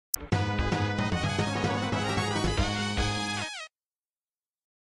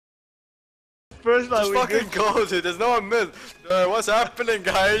first line. Just fucking go, dude. There's no one mid. What's happening,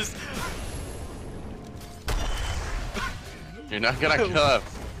 guys? You're not gonna kill him.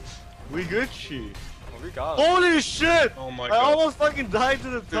 We Gucci. Oh, we got him. Holy shit! Oh my I god. almost fucking died to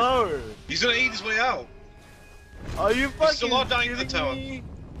the tower. He's gonna eat his way out. Are you fucking still not dying to the kidding tower. me?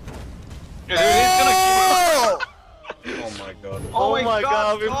 Yeah, dude, he's gonna kill Oh my god. Oh my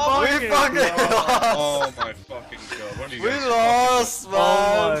god, we fucking lost. Oh my fucking god. What are you We guys lost, man.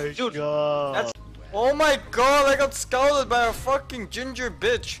 Oh my Dude, god. that's- Oh my god, I got scouted by a fucking ginger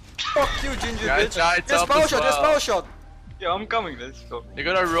bitch. Fuck you, ginger Yeah, bitch. it's Yes, up power as shot, yes, well. power shot. Yeah, I'm coming, let's go. They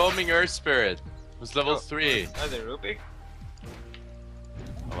got a roaming Earth Spirit. Who's level 3. Are they Rubik?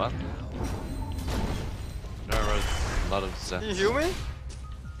 What? No, I wrote a lot of Can sense. you heal me?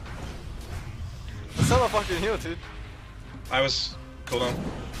 That's not a fucking heal, dude. I was cooldown.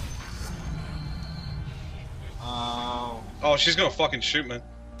 Oh. Oh, she's gonna fucking shoot me.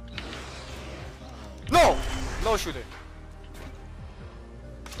 No! No shooting.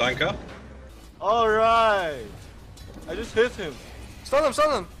 Danka. Alright. I just hit him. Stun him,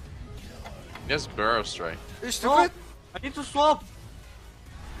 stun him. Yes, Burrow Strike. Are you stupid? I need to swap.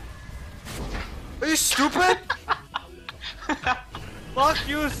 Are you stupid? Fuck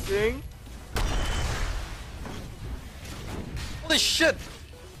you, Sing. Holy shit!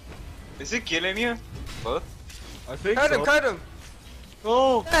 Is he killing you? Both? I think Kite so. him, kite him.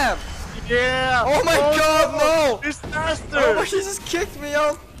 Oh, Damn! yeah. Oh my god, no! Disaster. Oh, he just kicked me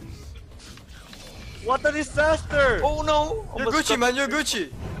out. What a disaster. Oh no! You're Gucci, man, you're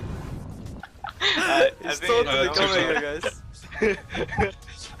Gucci. I He's think totally too coming slow. here, guys.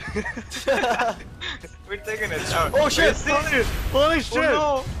 we're taking it out. Oh shit! Holy shit.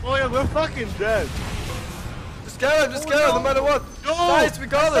 no. Oh yeah, we're fucking dead. Just get him, just get him, no matter what. No. Nice, we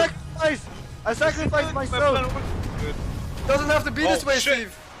got it. I sacrificed myself. Doesn't have to be this Oh, way, shit.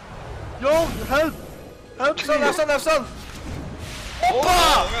 Steve. Yo, help. Help me. Stun, have stun, have stun.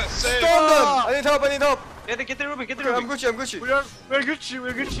 Oh, that's safe. Stun them! I need help, I need help. Get the Rubik, get the Okay, I'm Rubik. Gucci, I'm Gucci. We're Gucci,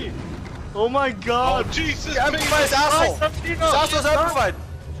 we're Gucci. Oh my Oh, god. Jesus. Yeah, amplify his asshole. Nice, His asshole's amplified.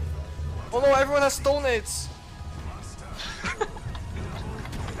 Oh no, everyone has stone aids.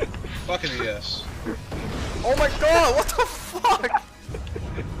 Fucking yes. Oh my god, what the fuck?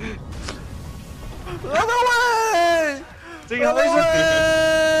 Run away! Sing Run a laser.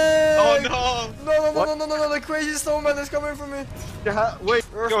 away! Oh no. No, the crazy snowman is coming for me. Yeah, wait.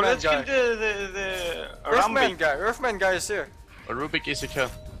 Yo, Earthman let's guy. kill the Earthman Rambik. guy, Earthman guy is here. A Rubik is a kill.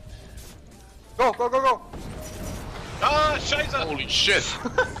 Go, go, go, go. Ah, Shiza. Holy shit!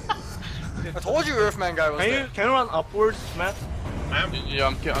 I told you Earthman guy was there. Can you run upwards, Matt? Yeah,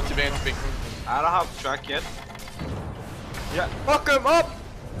 I'm being big. I don't have track yet. Fuck him up!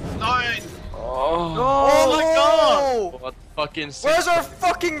 9. Oh, Oh my god! what fucking Where's our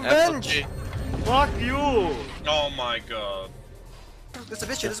fucking bench? Fuck you! Oh my god. There's a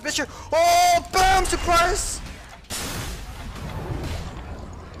bitch here, there's a bitch here. Oh, bam! Surprise!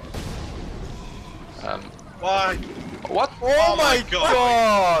 Why? What? Oh, my my god.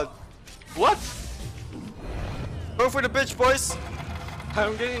 God. What? Go for the bitch, boys.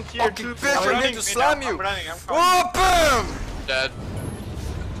 I'm getting tier Fucking 2. bitch, I'm going to slam you. I'm running, I'm coming. Oh, bam! Dead.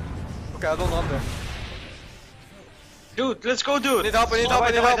 Okay, I don't know there. Dude, let's go, dude. I need help, I need help,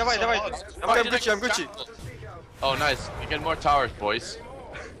 I need help. Давай. Okay, I'm Gucci. Oh, nice. We get more towers, boys.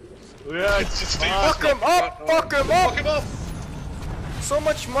 Yeah, It's just Fuck him up, fuck him Fuck up. him up. So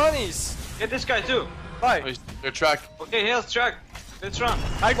much monies. Get this guy too. Bye. Your track. Okay, here's track. Let's run.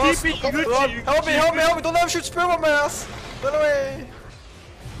 I Boss, keep it Gucci. help me, help me, help me. Don't let him shoot spear on my ass. Run away.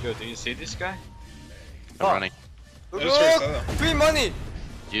 Yo, do you see this guy? I'm Oh. running. Look, That's right, look. Free money.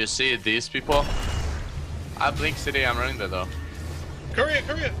 Do you see these people? I Blink City, I'm running there though. Korea,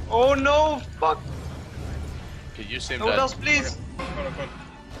 Korea. Oh no, fuck. Okay, you see him No one dead. else, please. Hold on.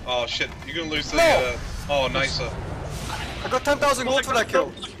 Oh shit, you're gonna lose the. No. Oh, nicer. I got 10,000 gold for that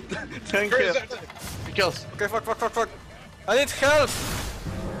kill. Thank Korea's you. out there. 3 kills. Okay, fuck. I need help.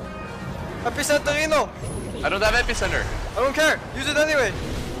 Epicenter Reno. I don't have epicenter. I don't care. Use it anyway.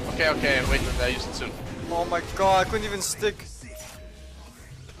 Okay, wait, I use it soon. Oh my god, I couldn't even stick.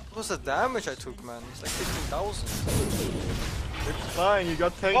 What was the damage I took, man? It's like 15,000. It's fine, you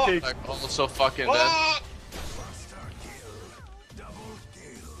got 10 Oh. kicks. I'm also fucking dead. Ah!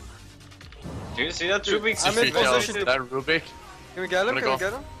 Do you see that Rubik? I'm in 3 kills. position. That Rubik. Can we get him? Wanna Can we go?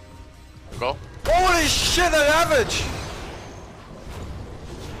 get him? Go. Holy shit, that damage!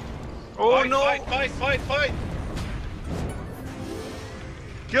 Oh Fight, no. Fight.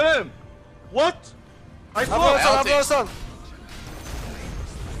 Kill him! What? I I'm fought! on son.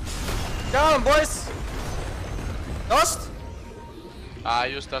 Got him, boys! Dust? I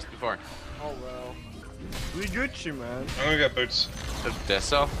used dust before. Oh well. We Gucci, man. I'm gonna get boots. The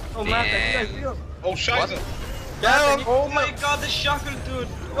Deso. Oh man, I Damn. heal. Oh, Shiza. Get him! Oh my god, the shackle, dude!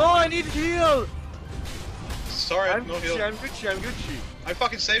 Oh, I need heal. Sorry, I'm no Gucci, heal. I'm Gucci, I'm Gucci. I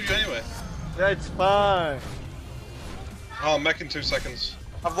fucking saved you anyway. That's fine. Oh, I'm mech in 2 seconds.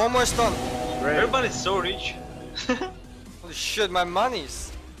 I have one more stun. Great. Everybody's so rich. Holy shit, my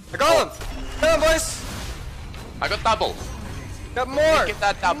monies. I got him! Get him, boys! I got double. Got more! Get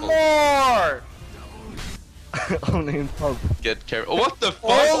that double. More! Only in pub. Get careful. Oh, what the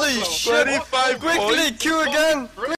fuck? Holy shit! 25 Quickly, points. Q again!